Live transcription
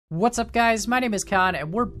What's up, guys? My name is Khan,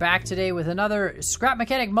 and we're back today with another Scrap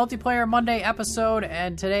Mechanic Multiplayer Monday episode,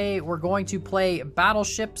 and today we're going to play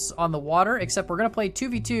battleships on the water, except we're going to play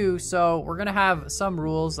 2v2, so we're going to have some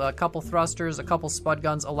rules, a couple thrusters, a couple spud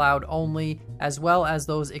guns allowed only, as well as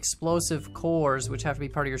those explosive cores, which have to be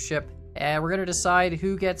part of your ship. And we're going to decide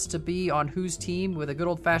who gets to be on whose team with a good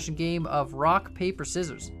old-fashioned game of rock, paper,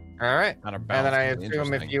 scissors. All right, and then I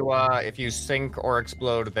assume if you sink or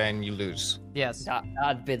explode, then you lose. Yes,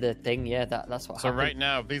 that'd be the thing. Yeah, that's what. So happened. right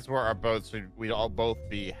now, if these were our boats, we'd all both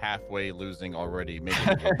be halfway losing already. Maybe.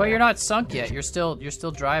 But you're not sunk yet. You're still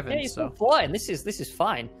driving. Yeah, you're so. still flying. This is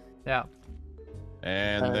fine. Yeah.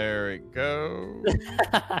 And there it goes.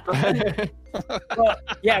 Well,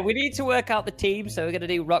 yeah, we need to work out the team, so we're gonna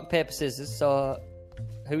do rock paper scissors. So,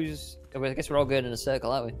 I guess we're all going in a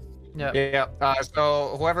circle, aren't we? Yeah. Yeah.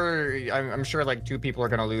 So whoever, I'm sure like two people are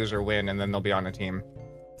gonna lose or win, and then they'll be on a team.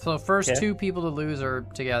 So first two people to lose are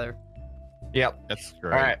together. Yep. That's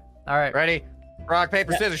great. All right. Ready? Rock,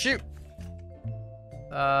 paper, scissors, shoot.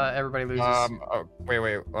 Everybody loses. Oh,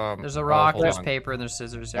 wait. There's a rock, hold there's on. paper, and there's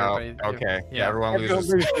scissors. Oh, Everybody. okay. Yeah. Everyone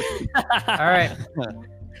loses. All right.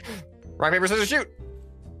 Rock, paper, scissors, shoot.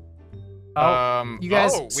 Oh, you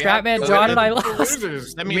guys, Scrapman, John, and I lost.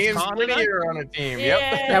 Losers. That means Me and Con Smitty are on a team. Yeah.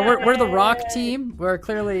 Yep. Yeah, we're the rock team. We're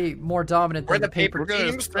clearly more dominant We're than the the paper paper We're team.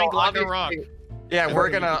 gonna team. drink like a rock. Yeah, we're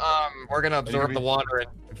gonna absorb the water and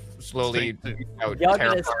slowly, You're gonna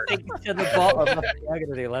tear apart. sink to the bottom. That's what you're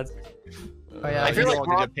gonna do, lads. Oh, yeah. I feel we like all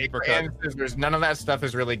need a rock, paper paper, and scissors. None of that stuff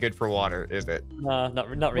is really good for water, is it? No, not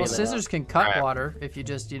really. Well, scissors can cut Alright. water if you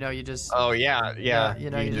just, Oh yeah. you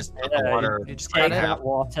know, you just put the water. you just Take cut it. that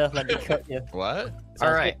water, let me cut you. What?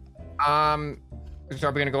 All right. So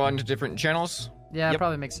are we gonna go on to different channels? Yeah, Yep.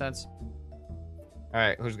 probably makes sense. All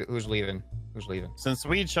right. Who's leaving? Who's leaving? Since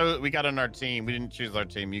we got on our team, we didn't choose our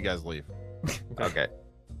team. You guys leave. Okay.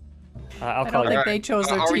 I'll I call don't you. think they chose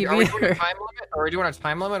their Are we team doing a either. time limit? Are we doing a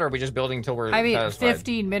time limit, or are we just building till we're I mean, satisfied?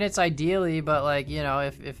 15 minutes ideally, but like, you know,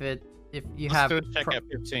 if you Let's have do a check at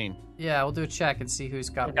 15. yeah, we'll do a check and see who's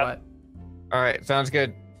got Okay. what. All right. Sounds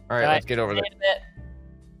good. All right. Let's get over there.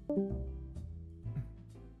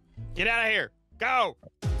 Get out of here. Go.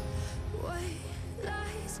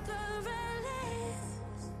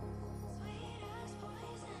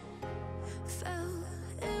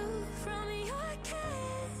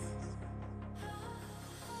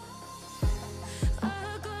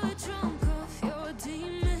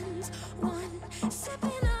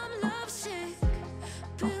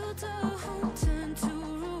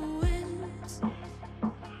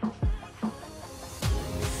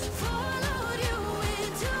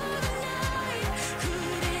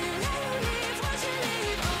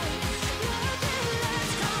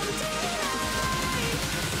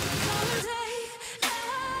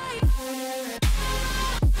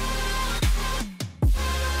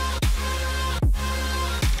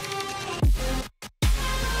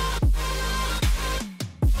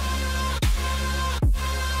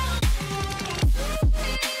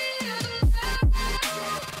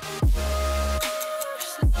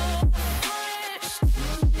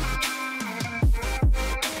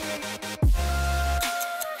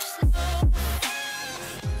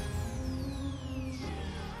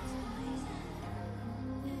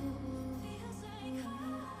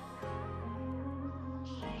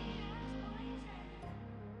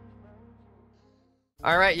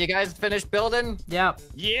 All right. You guys finished building? Yeah,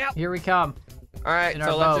 Yep. here we come. All right. In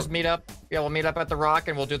So our let's boat. just meet up. Yeah, we'll meet up at the rock,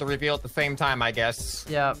 and we'll do the reveal at the same time, I guess.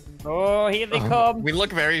 Yeah, Oh, here they come. We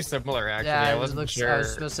look very similar, actually. yeah. I It wasn't looks. sure. I was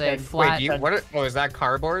just gonna say Wait, flat. Oh, is that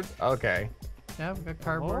cardboard? Okay. Yeah, we got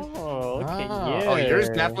cardboard. Oh, look at you. Oh, yours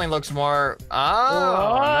definitely looks more. Oh,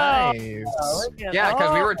 Whoa. nice. look at Yeah,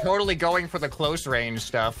 because we that. were totally going for the close range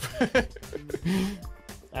stuff.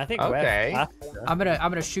 I think Okay. we're faster. I'm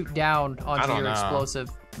gonna shoot down onto don't your know. explosive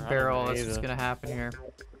don't barrel. know That's what's either. gonna happen here.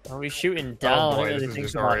 Are we shooting down? boy, I this really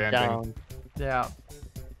is think about disorienting. down. Yeah.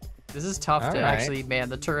 This is tough to Alright. actually man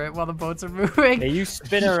the turret while the boats are moving. Yeah, you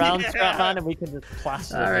spin around, Yeah. Scrapman, and we can just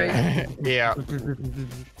plaster. All right. Yeah.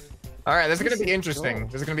 All right, this is gonna be interesting.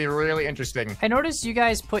 This is gonna be really interesting. I noticed you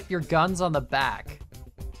guys put your guns on the back,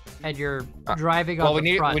 and you're driving Well, on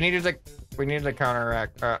the front. we needed to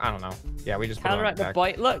counteract. I don't know. Yeah, we just put it on Counteract the back.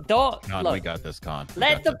 bite. Look, don't Con, look. we got this, Con. We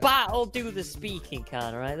Let got the this. battle do the speaking,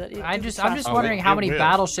 Con. Right? I'm just Oh, wondering how many will.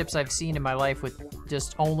 battleships I've seen in my life with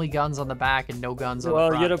just only guns on the back and no guns on the Well,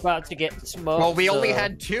 front. you're about to get smoked. Well, we only so-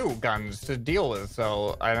 had 2 guns to deal with,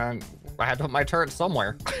 so I had to put my turret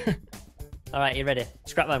somewhere. All right, you ready?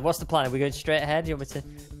 Scrapman, what's the plan? Are we going straight ahead? You want me to?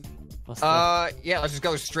 What's the... Yeah, let's just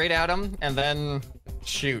go straight at him and then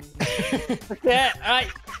shoot. Yeah, all right.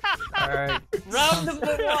 All right. Round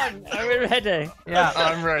number 1. Are we ready? Yeah.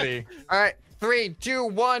 I'm ready. All right, 3, 2,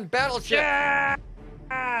 1, battleship. Yeah!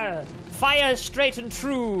 Fire straight and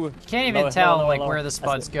true. Can't even Lower, tell lower, like lower. where the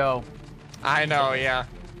spuds go. I know, yeah.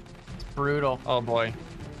 Brutal. Oh boy.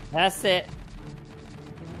 That's it.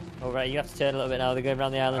 All right, you have to turn a little bit now. They're going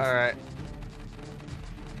around the island. All right.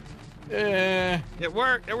 It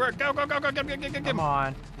worked. It worked. Go, go, go, go, go, go, go, go. Come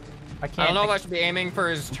on. I I can't. don't know if I should be aiming for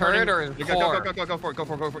his turret or his Go, core. go, go, go, go for it. Go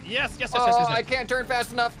for it. Go for it. Yes, yes, yes, Oh, yes, yes, I yes. can't turn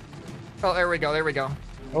fast enough. Oh, there we go. There we go.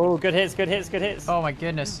 Oh, good hits, good hits, good hits. Oh my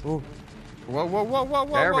goodness. Ooh. Whoa, whoa, whoa, whoa,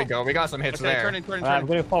 whoa. There whoa. we go. We got some hits Okay, there. turning, turning, All right, I'm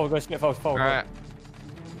turning. going forward. Go straight forward, forward. All right.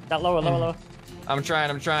 That lower, lower, lower. I'm trying.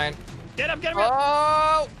 I'm trying. Get him, get him.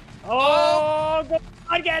 Oh! Oh, go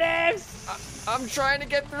on, get him! I'm trying to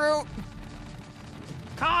get through.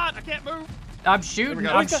 Can't. I can't move. I'm shooting.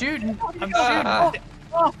 I'm shooting. I'm shooting. Ah,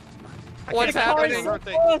 Oh, what's can't happening? control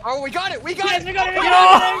this. Oh, we got it. We got yes, it. we got it, we Oh,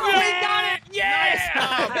 got it! we got it. Yes!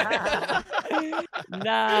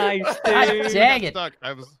 Nice, God dude. dang it. Stuck.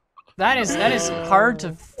 I was. That is hard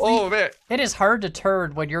to. Oh man. It is hard to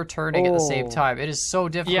turn when you're turning at the same Oh. time. It is so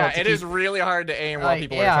difficult. Yeah, to it keep... is really hard to aim while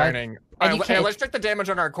people yeah, are turning. and All you right, can't- let's check the damage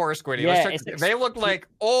on our core, Squiddy. Yeah, Let's check. it's They look like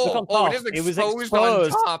Look on oh, it top. is It was exposed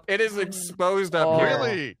exposed. on top. It is exposed up Oh. here.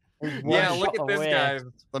 Really? Yeah, One look shot at this, away. guys.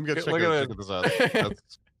 Let me go Look check, at check this out.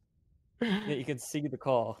 That's- Yeah, you can see the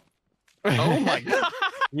core. Oh my god.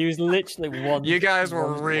 He was literally one. You guys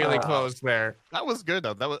were one really shot. close there. That was good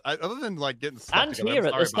though. That was other than like getting stuck And together, here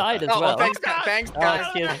I'm at the sorry side about as Oh, well. thanks, thanks, Oh, guys.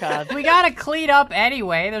 excuse card. We gotta clean up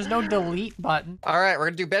anyway. There's no delete button. All right, we're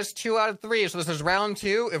gonna do best 2 out of 3. So this is round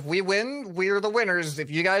 2. If we win, we're the winners.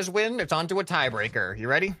 If you guys win, it's on to a tiebreaker. You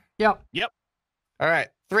ready? Yep. All right,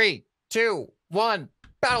 3, 2, 1.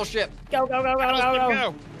 Battleship. Go, go, go, go, that. go, Let's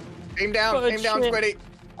go. go. Aim down. Good Aim down, shit. Squiddy.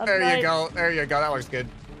 I'm There right. you go. There you go. That looks good.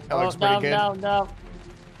 That Oh, looks pretty down, good. down, down.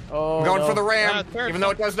 Oh, I'm going no. for the ram, turn, even though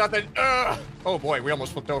it does nothing. Oh boy, we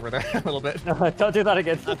almost flipped over there a little bit. Don't do that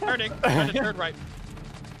again. Turning. Trying to turn right.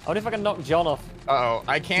 I wonder if I can knock John off. Uh-oh,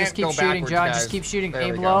 I can't Just keep go shooting, backwards, John. guys. Just keep shooting. There we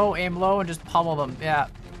Aim go. low, and just pummel them. Yeah.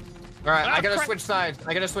 All right, Ah, I gotta crap. switch sides.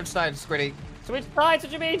 I gotta switch sides, Squiddy. Switch sides, what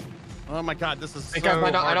do you mean? Oh my god, this is Because so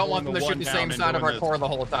I hard don't want them holding to shoot one the down same and side of doing our this. core the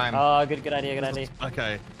whole time. Oh, good idea, good idea.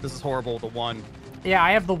 Okay, this is horrible. The one. Yeah,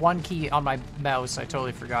 I have the one key on my mouse. I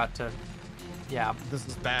totally forgot to. Yeah. This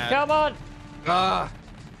is bad. Come on.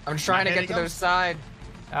 I'm trying to get to hitting their them? side.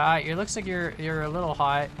 It looks like you're a little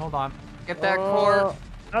high. Hold on. Get that Oh, core.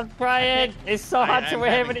 I'm trying. It's so hard to I'm aim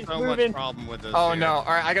having when it's so moving. much problem with this. Oh here. no! All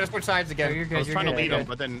right, I gotta switch sides Oh, again. you're I good. was You're trying good. to lead you're him, good.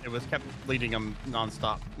 but then it was kept leading him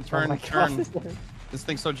nonstop. Oh Turn, my turn. God. This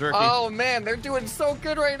thing's so jerky. Oh man, they're doing so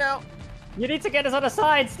good right now. You need to get us on a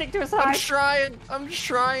side. Stick to a I'm side. trying. I'm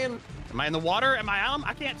trying. Am I in the water? Am I on?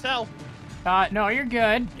 I can't tell. No, you're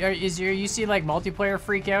good. You see like multiplayer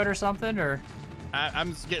freak out or something, or?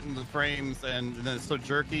 I'm just getting the frames, and then it's so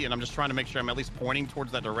jerky, and I'm just trying to make sure I'm at least pointing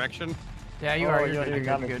towards that direction. Yeah, you Oh, are. you're You're doing good. You're good.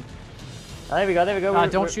 damage. You're good. There we go. There we go.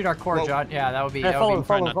 Don't shoot our core, Whoa. John. Yeah, that would be. Yeah, That follow would him, be.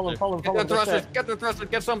 follow trying him, follow him, not follow him, Get follow the him. Go thrusters. straight. Get the thrusters.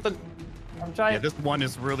 Get something. I'm trying. Yeah, this one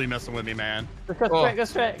is really messing with me, man. Just go Oh. straight, go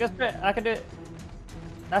straight, go straight. I can do it.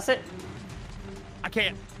 That's it. I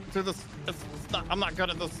can't do this. I'm not good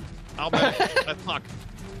at this. I'll bet. I suck.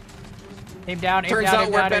 Aim down. Aim Turns down. out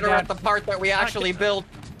Aim we're down. Aim better down. at the part that we actually built.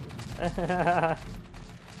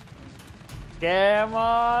 Come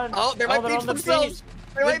on. Oh, they might they're beach on the themselves. beach.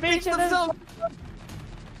 They might beach beach and then- themselves.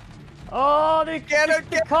 Oh, they Get it,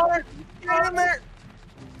 the get car. Get in there.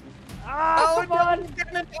 Ah, Oh, come no, on. they're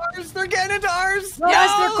getting into ours. They're getting into ours.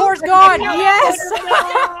 Yes, their core's gone. Yes.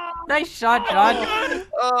 Nice shot, John.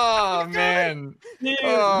 Oh man. Dude,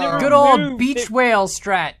 Oh. they Good old removed beach it- whale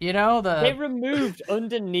strat. You know They the. removed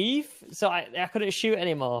underneath, so I couldn't shoot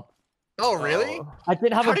anymore. Oh really? I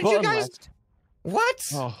didn't have How a did you button guys? left. What?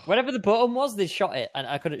 Oh. Whatever the button was, they shot it, and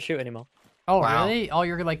I couldn't shoot anymore. Oh Wow. really? All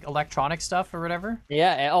your like electronic stuff or whatever.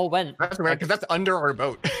 Yeah, it all went. That's weird because that's under our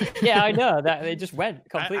boat. Yeah, I know that it just went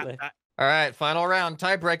completely. All right, final round,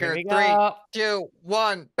 tiebreaker. Here we 3, go. 2,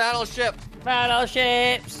 1, battleship.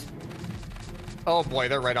 Battleships. Oh boy,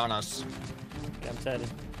 they're right on us. Yeah, I'm turning.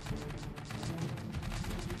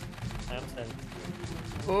 I'm turning.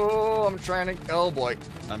 Oh, I'm trying to. Oh boy.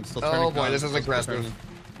 I'm still turning. Oh boy, this is aggressive.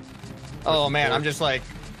 Oh man, I'm just like,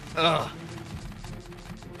 ugh.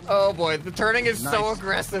 Oh boy, the turning is so Nice.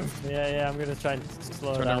 aggressive. Yeah, I'm gonna try and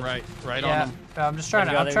slow it Turning down. right Yeah. on them. I'm just trying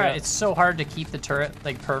to. There we go, I'm there we trying. go. It's so hard to keep the turret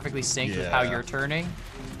like perfectly synced with how Yeah. you're turning.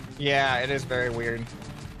 Yeah, it is very weird.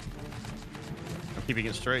 I'm keeping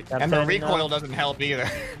it straight. I'm And the turning now. recoil doesn't help either.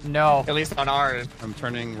 No. At least on ours. I'm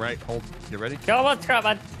turning right. Hold. You ready? Come on,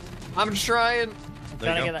 Scrapman. I'm trying. I'm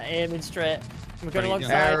There trying you to go. get that aiming straight. We're going There you go.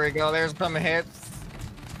 alongside. There we go. There's some hits.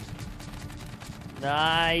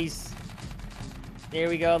 Nice. Here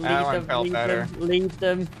we go. Lead That one them. felt Lead better. them. Lead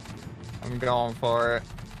them. I'm going for it.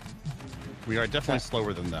 We are definitely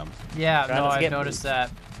slower than them. Yeah, Right, no, let's I've get noticed moved.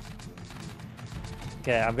 that.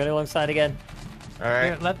 Okay, I'm going alongside again. All right.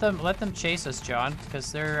 Here, let them chase us, John,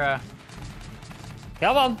 because they're.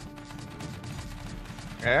 Come on.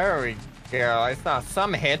 There we go. I saw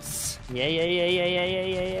some hits. Yeah.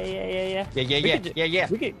 Yeah.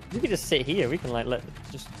 We could just sit here. We can like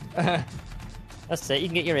just. That's it. You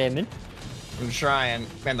can get your aim in. I'm trying.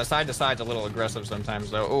 Man, the side to side's a little aggressive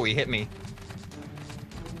sometimes, though. Oh, he hit me.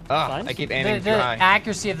 Oh, Fine. I keep The aiming too high.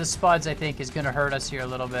 accuracy of the spuds, I think, is going to hurt us here a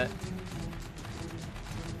little bit.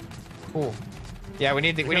 Cool. Yeah, we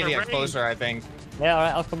need to gotta get rain. closer, I think. Yeah, all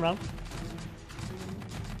right. I'll come round.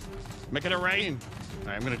 Make it a rain. All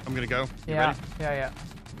right, I'm gonna go. You Yeah, ready? yeah.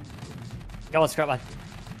 Go on, Scrapman.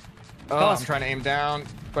 Oh, on. I'm trying to aim down,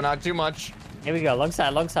 but not too much. Here we go.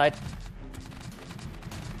 Alongside.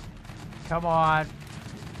 Come on.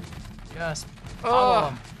 Just follow Oh,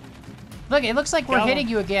 'em. Look, it looks like we're Go. hitting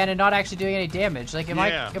you again and not actually doing any damage. Like, am Yeah.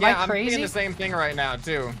 I yeah, I'm crazy? doing the same thing right now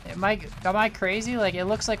too. Am I crazy? Like, it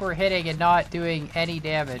looks like we're hitting and not doing any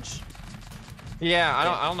damage. Yeah,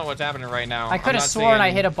 I don't know what's happening right now. I could I'm have not sworn I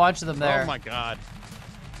seeing- hit a bunch of them there. Oh my god.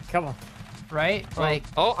 Come on. Right? Like,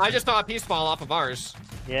 Oh, I just saw a piece fall off of ours.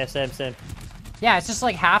 Yeah, same. yeah, it's just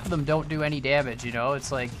like half of them don't do any damage, you know?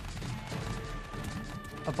 It's like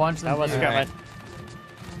a bunch of them That was do. Scrapman.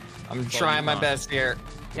 I'm trying my best here.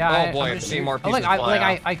 Yeah, Oh, boy, I'm I just see more oh, look, pieces fly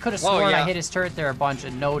off. I could have Oh, sworn I yeah. hit his turret there a bunch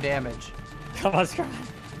and no damage. Come on, Scrapman.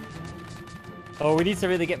 Oh, we need to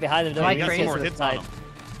really get behind them. Don't Am I we? We got crazy? some more To the hits on side. them.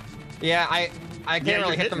 Yeah, I can't you're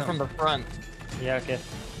really hit hitting them from them. the front. Yeah, okay.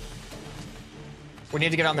 We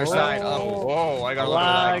need to get on their side. Oh, whoa, I got a little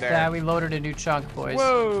Lag. lag there. Yeah, we loaded a new chunk, boys.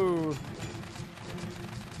 Whoa.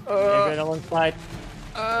 Yeah, going alongside.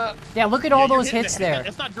 Yeah, look at all Yeah, you're those hitting hits it. there.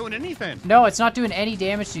 It's not doing anything. No, it's not doing any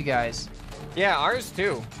damage to you guys. Yeah, ours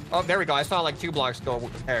too. Oh, there we go. I saw like 2 blocks go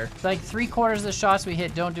there. Like 3/4 of the shots we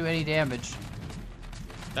hit don't do any damage.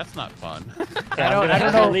 That's not fun. I don't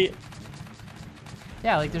know.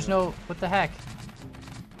 Yeah, like there's no. What the heck?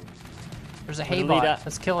 There's a Gonna hay lead bot. up.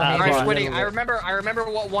 Let's kill a Ah, hay All right, Go bot. on. Squiddy, I remember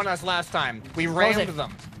what won us last time. We was rammed it?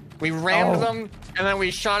 them. We rammed Oh. them, and then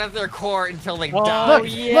we shot at their core until they Oh, died.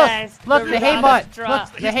 Look, yes, look, the the hay rabbit bot. drop.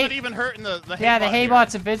 Look, the He's hay. not even hurting the hay Yeah, the bot hay here.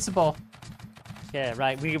 bot's invincible. Yeah,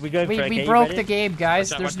 right. We going We for it. Okay, you broke ready? the game, guys.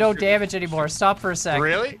 Watch out, There's watch no the shooter. damage anymore. Stop for a sec.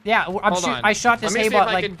 Really? Yeah, Hold on. I shot this Let me hay see if bot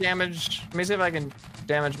I like. can damage. Let me see if I can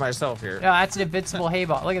damage myself here. Yeah, that's an invincible hay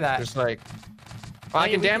bot. Look at that. Just like, well, I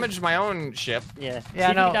Hey, can we can- damage my own ship. Yeah. Yeah, See if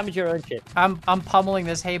you no. can damage your own ship. I'm pummeling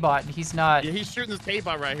this hay bot, and he's not. Yeah, he's shooting this hay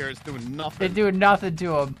bot right here. It's doing They're nothing. doing nothing to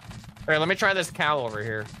him. All right, let me try this cow over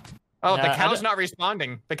here. Oh, Nah, the I cow's don't- not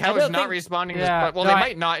responding. The I cow don't is not think- responding. Yeah, Well, no, they I-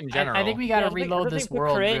 might not in general. I think we gotta Yeah, I think- reload I this think the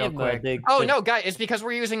world real creative quick. mode, Oh the- no, guys! It's because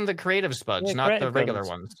we're using the creative spuds, Yeah, not the creative regular ones.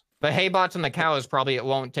 ones. The hay bots and the cows probably it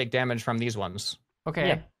won't take damage from these ones. Okay.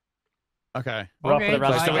 Yeah. Okay. We're off for Okay. the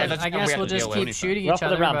round. So, yeah, I that's I what guess we have we'll to deal just with. keep shooting We're each off for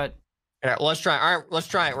the other, round. but Yeah, let's try. All right, let's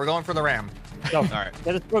try it. We're going for the ram. Go. All right.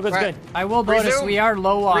 Get us progress Right. going. I will notice Resume. we are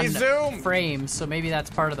low on Resume. frames, so maybe that's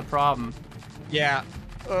part of the problem. Yeah.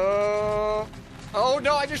 Oh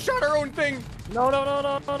no! I just shot our own thing. No.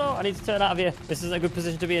 I need to turn out of here. This isn't a good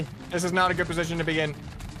position to be in. This is not a good position to be in.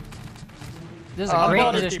 This is a Oh, great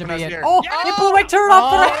no, they're position to keeping be us in. here. Oh, Yeah. it blew my turret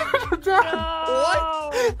off.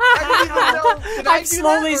 What? I didn't even know. Did I I'm do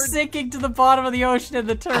slowly that, or- sinking to the bottom of the ocean in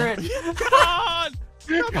the turret. Come on!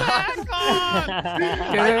 Come back on!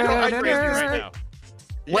 I'm crazy right now.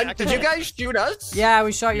 Yeah, When, did you guys shoot us? Yeah,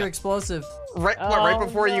 we shot your explosive. Right, right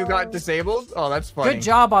before you got disabled? Oh, that's funny. Good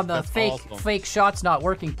job on the That's fake awesome. fake shots not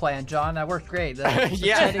working plan, John. That worked great. The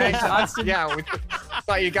Yeah, pretending shots didn't- yeah. We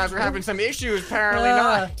thought you guys were having some issues. Apparently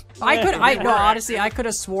not. No, honestly, I could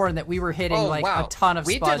have sworn that we were hitting Oh like wow, a ton of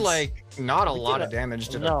we spuds. did like not a lot did of damage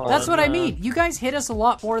to the. No. That's what I no. mean. You guys hit us a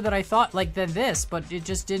lot more than I thought, like than this, but it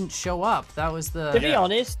just didn't show up. That was To be the.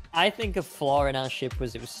 honest, I think a flaw in our ship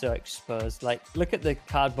was it was so exposed. Like, look at the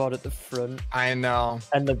cardboard at the front I know.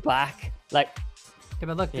 and the back. Like, Yeah,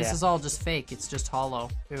 but look, this Yeah. is all just fake. It's just hollow.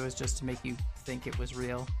 It was just to make you think it was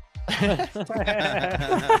real. All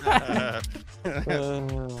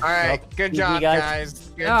right, good GG, job, guys. guys.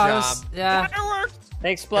 Good Oh, it job. was- yeah, It worked! The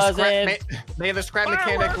explosive. may the scrap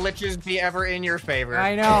mechanic glitches be ever in your favor.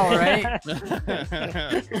 I know, right?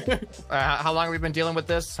 How long have we been dealing with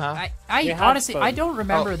this? Huh? I You have honestly, I fun. don't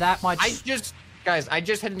remember Oh, that much. I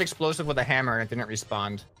just hit an explosive with a hammer and it didn't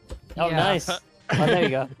respond. Oh, Yeah. nice. Oh, there you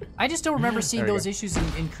go. I just don't remember seeing There we those issues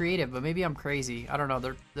in creative, but maybe I'm crazy. I don't know.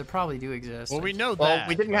 They probably do exist. Well, we know Well, that.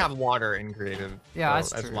 we didn't have water in creative. Yeah,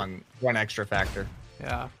 so that's true. one extra factor.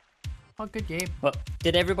 Yeah. Oh, good game. But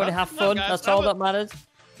did everybody have No, fun? guys, That's that all was- that matters.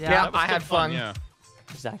 Yeah, That was I had still fun. Yeah.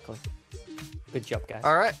 Exactly. Good job, guys.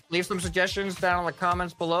 All right, leave some suggestions down in the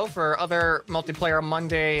comments below for other multiplayer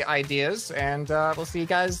Monday ideas, and we'll see you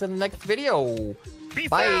guys in the next video. Peace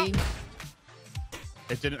Bye. out.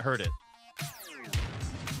 It didn't hurt it.